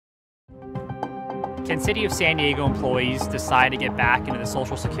Can City of San Diego employees decide to get back into the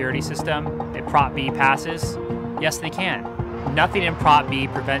Social Security system if Prop B passes? Yes, they can. Nothing in Prop B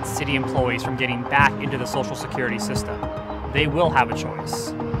prevents city employees from getting back into the Social Security system. They will have a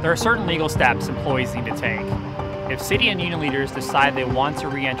choice. There are certain legal steps employees need to take. If city and union leaders decide they want to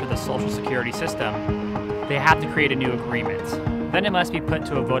re-enter the Social Security system, they have to create a new agreement. Then it must be put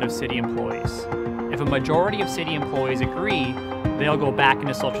to a vote of city employees. If a majority of city employees agree, they'll go back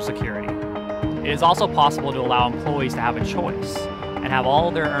into Social Security. It is also possible to allow employees to have a choice and have all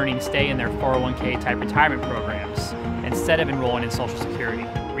of their earnings stay in their 401k type retirement programs instead of enrolling in Social Security.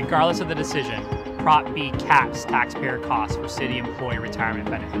 Regardless of the decision, Prop B caps taxpayer costs for city employee retirement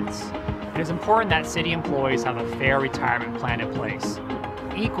benefits. It is important that city employees have a fair retirement plan in place,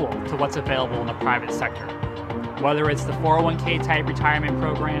 equal to what's available in the private sector. Whether it's the 401k type retirement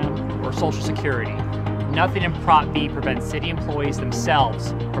program or Social Security, nothing in Prop B prevents city employees themselves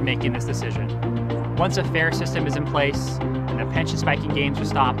from making this decision. Once a fair system is in place and the pension spiking games are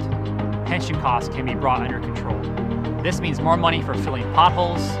stopped, pension costs can be brought under control. This means more money for filling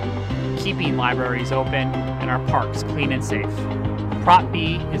potholes, keeping libraries open, and our parks clean and safe. Prop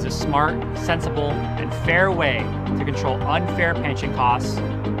B is a smart, sensible, and fair way to control unfair pension costs,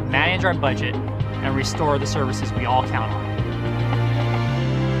 manage our budget, and restore the services we all count on.